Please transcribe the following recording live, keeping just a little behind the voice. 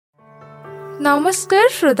नमस्कार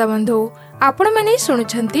श्रोता बंधु, आपण माने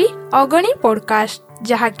शुणुछंती अगणी पॉडकास्ट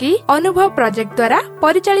जहाँकि अनुभव प्रोजेक्ट द्वारा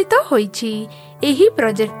परिचालित होईछि। एही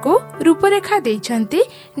प्रोजेक्ट को रूपरेखा देइछंती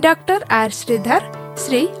डॉक्टर आर श्रीधर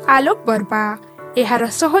श्री आलोक वर्मा। एहार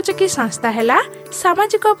सहयोगी संस्था हैला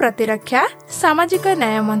सामाजिक प्रतिरक्षा सामाजिक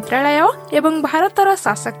न्याय मंत्रालय एवं भारतर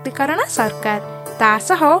सशक्तिकरण सरकार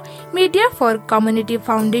तासह मीडिया फॉर कम्युनिटी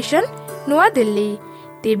फाउंडेशन नुआ दिल्ली।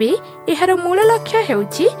 तेबे एहार मूल लक्ष्य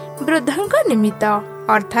हेउछि वृद्धंक निमित्त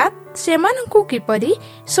अर्थात सेमानंकु किपरि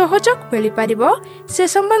सहयोग मिलि परिबो से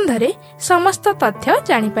संबंध रे समस्त तथ्य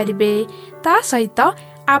जानि परिबे। ता सहित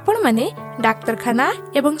आपण माने डाक्तरखाना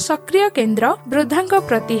एवं सक्रिय केन्द्र वृद्धंक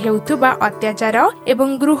प्रति हेउथुबा अत्याचार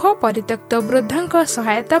एवं गृह परित्यक्त वृद्धंक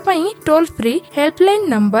सहायता पई टोल फ्री हेल्पलाइन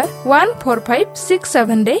नंबर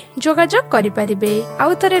 14567 रे जोगाजोग करि परिबे।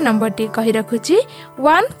 आउ तरे नंबर टी कहि रखुछि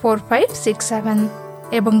 14567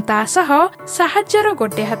 एवं तासह साहाଯ୍ୟର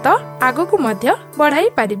गोटे हाथ आगकु मध्य बढ़ाई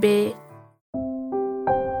पारिबे।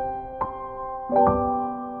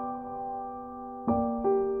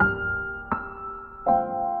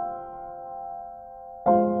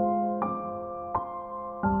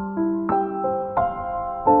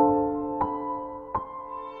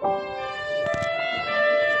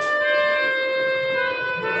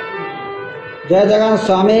 जय जगन्नाथ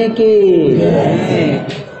स्वामी की।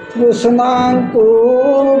 कृष्णांकु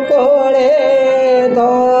कोले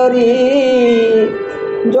धरी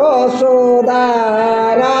यशोदा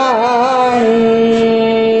रानी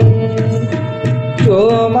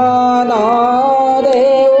तुमन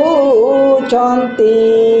देउछंती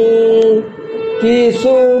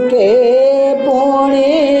किसुके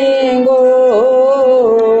पुणी गो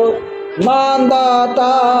नंद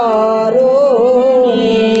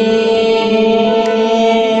तारुणी।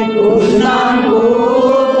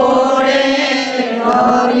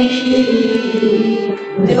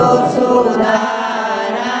 यशोदा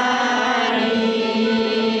रानी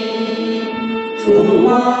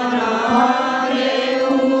तुमन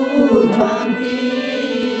देउछंती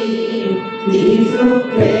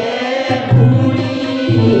किसुके पुणी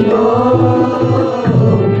गो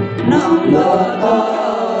नंद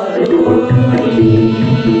तारुणी।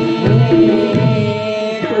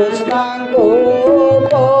 कृष्णांकु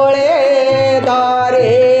कोले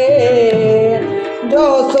धरे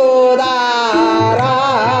यशोदा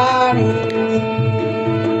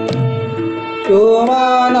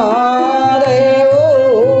तुमन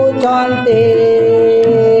देउछंती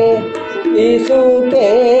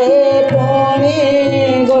किसुके पुणी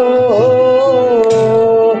गो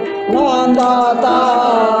नंद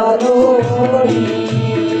तारुणी।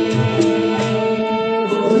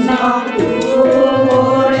 कृष्णांकु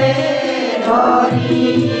कोले धरी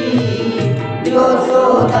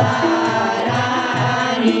यशोदा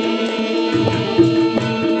रानी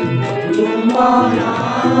तुमन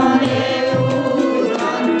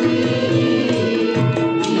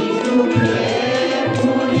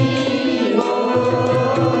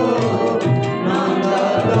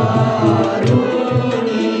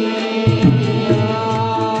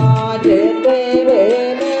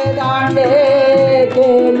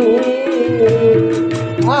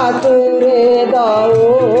आसुरे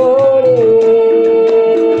दौड़े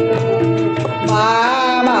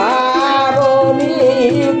मामा बोली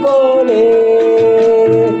कोले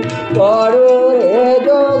बड़ो रे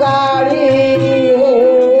जोगाड़ी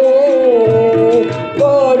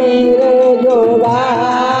बड़ी रे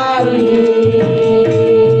जोगाड़ी।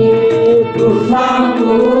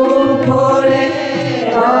 कृष्णांकु कोले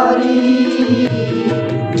धरी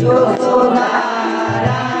यशोदा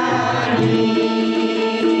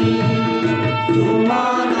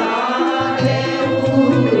तुमन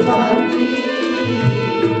देउछंती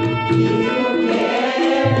किसुके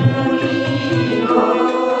पुणी गो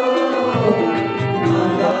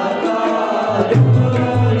नंद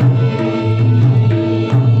तारुणी।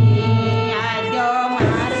 आज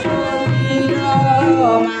मार्गशीर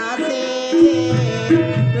मासे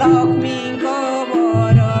लक्ष्मी को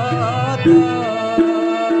व्रत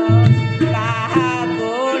काहा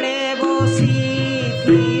कोले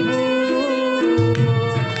बसिथिबु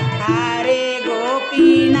आरे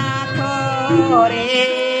गोपीनाथ रे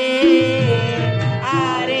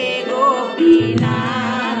आरे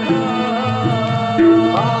गोपीनाथ।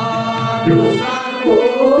 कृष्णांकु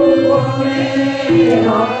कोले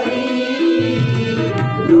धरी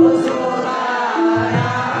यशोदा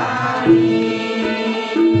रानी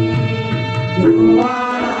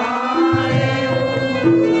तुमन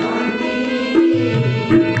देउछंती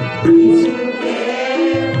किसुके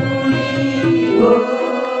पुणी गो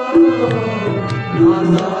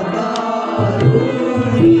नंद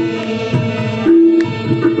तारुणी।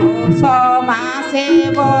 ମାସେ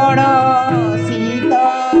ବଡ଼ ଶୀତ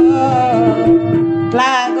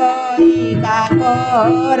ଲାଗଇ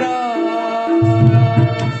କାକର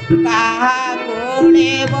କାହା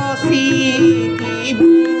କୋଳେ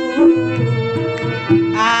ବସିଥିବୁ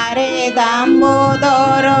ଆରେ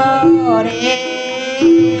ଦାମୋଦର ରେ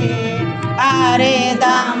ଆରେ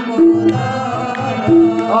ଦାମୋଦର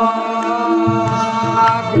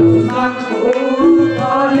କୃଷ୍ଣଙ୍କୁ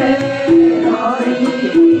କଲେ ଧରି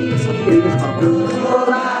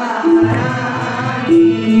ଯଶୋଦାରାଣୀ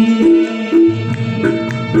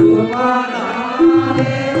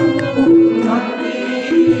ତୁମନାରେ ଉନ୍ନତି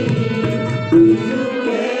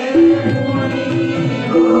ବିଶୁକେ ପୁଣି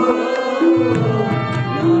ଗୋ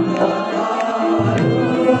ନନ୍ଦତାରୁଣୀ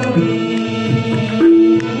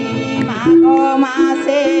ମାଘ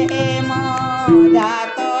ମାସେ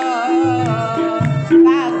ମଜାତ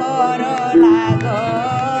କାକର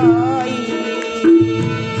ଲାଗଇ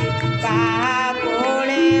କାହା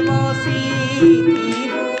କୋଳେ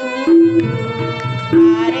ବସିଥିବୁ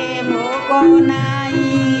ଆରେ ଭୋକ ନାଇଁ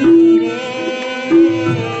ରେ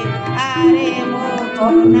ଆରେ ଭୋକ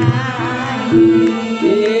ନାଇଁ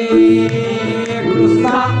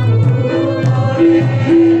କୃଷ୍ଣଙ୍କୁ କଲେ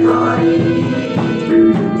ଧରି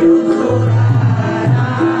ଯଶୋଦାରାଣୀ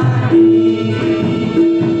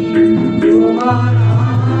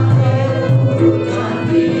ତୁମନାରେ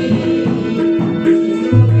ଉନ୍ନତି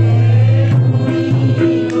ବିଶୁକେ ପୁଣି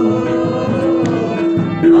ଗୋ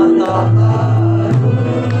ନନ୍ଦତାରୁଣୀ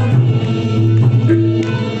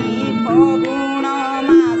ଫଗୁଣ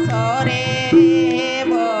ମାସରେ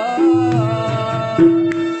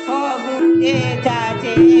ଫଗୁଟେ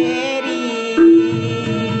ଚାଚେରି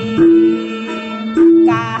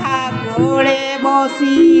କାହା କୋଳେ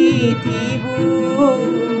ବସିଥିବୁ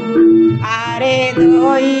ଆରେ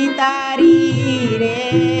ଦଇ ତାରି ରେ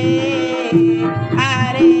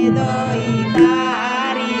ଆରେ ଦଇ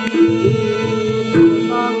ତାରି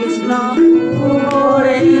କୃଷ୍ଣଙ୍କୁ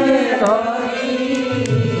କୋଳେ ଧରି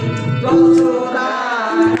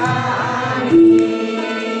ଯଶୋଦାରାଣୀ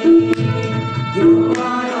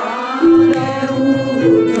ତୁମନାରେ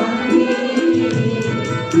ଉନ୍ନତି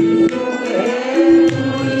ବିଶୁକେ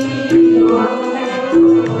ପୁଣି ଗୋ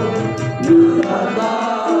ନନ୍ଦତାରୁଣୀ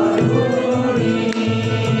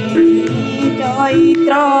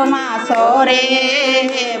ଚୈତ୍ର ମାସରେ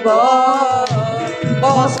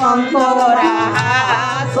ବସନ୍ତ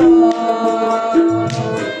ରାସ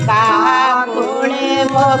କାହା କୋଳେ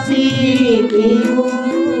ବସିଥିବୁ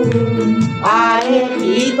ଆରେ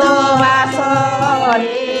ଗୀତ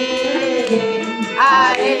ବାସରେ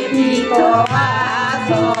ଆରେ ଗୀତ ବାସ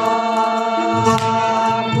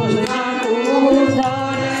କୃଷ୍ଣଙ୍କୁ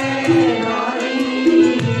ଧରେ ଧରି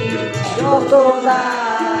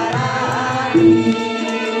ଯଶୋଦାରାଣୀ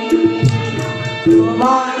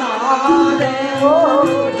ତୁମନାରେ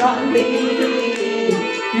ଉନ୍ନତି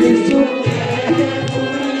ବିଶୁକେ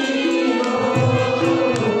ପୁଣି ଗୋ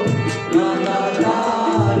ନନ୍ଦତାରୁଣୀ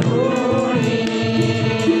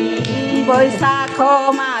ବୈଶାଖ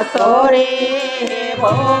ମାସରେ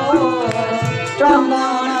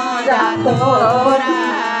ଚନ୍ଦନ ଯାତରା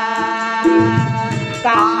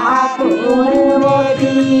କାହା କୋଳେ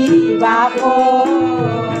ବସି ବାପ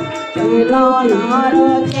ଚନ୍ଦନର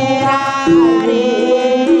ଚେରାରେ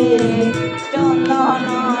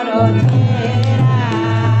ଚନ୍ଦନର ଚେରା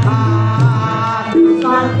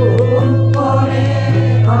କୃଷ୍ଣଙ୍କୁ କଲେ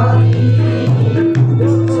ଧରି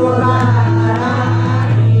ଯଶୋଦାରାଣୀ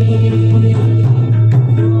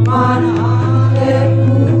ତୁମନାରେ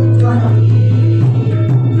ଉନ୍ନତି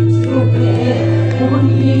ବିଶୁକେ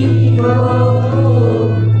ପୁଣି ଗୋ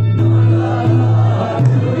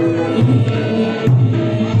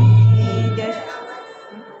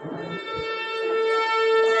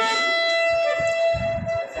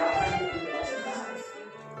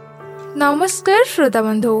नमस्कार श्रोता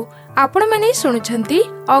बंधु आपण माने शुणुछंती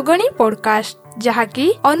अगणी पॉडकास्ट जहाँकि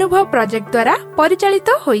अनुभव प्रोजेक्ट द्वारा परिचालित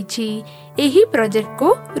होईछि। एही प्रोजेक्ट को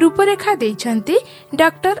रूपरेखा देइछंती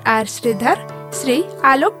डॉक्टर आर श्रीधर श्री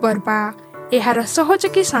आलोक बर्मा। एहार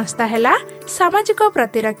सहयोगी संस्था हैला सामाजिक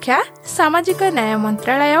प्रतिरक्षा सामाजिक न्याय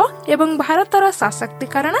मंत्रालय एवं भारतर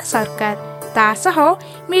सशक्तिकरण सरकार तासह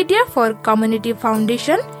मीडिया फॉर कम्युनिटी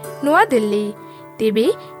फाउंडेशन नुआ दिल्ली। तेबे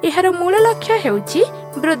एहार मूल लक्ष्य हेउछि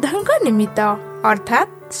वृद्धंक निमित्त अर्थात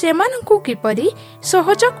सेमानंकु किपरि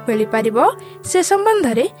सहयोग मिलि पारिबो से संबंध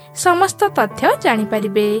रे समस्त तथ्य जानि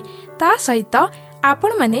पारिबे। ता सहित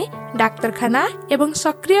आपण माने डाक्तरखाना एवं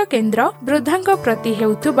सक्रिय केन्द्र वृद्धांक प्रति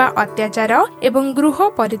हेउथुबा अत्याचार एवं गृह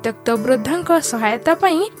परित्यक्त वृद्धांक सहायता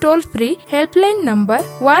पई टोल फ्री हेल्पलाइन नंबर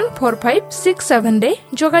 14567 रे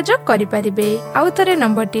जोगाजोग करि परिबे। आउ थरे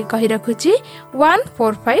नंबर टी कहि रखुची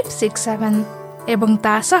 14567 एवं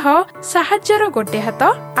ता सह साहाय्यर गोटे हात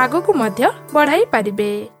आगकु मध्य बढ़ाई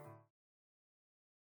परिबे।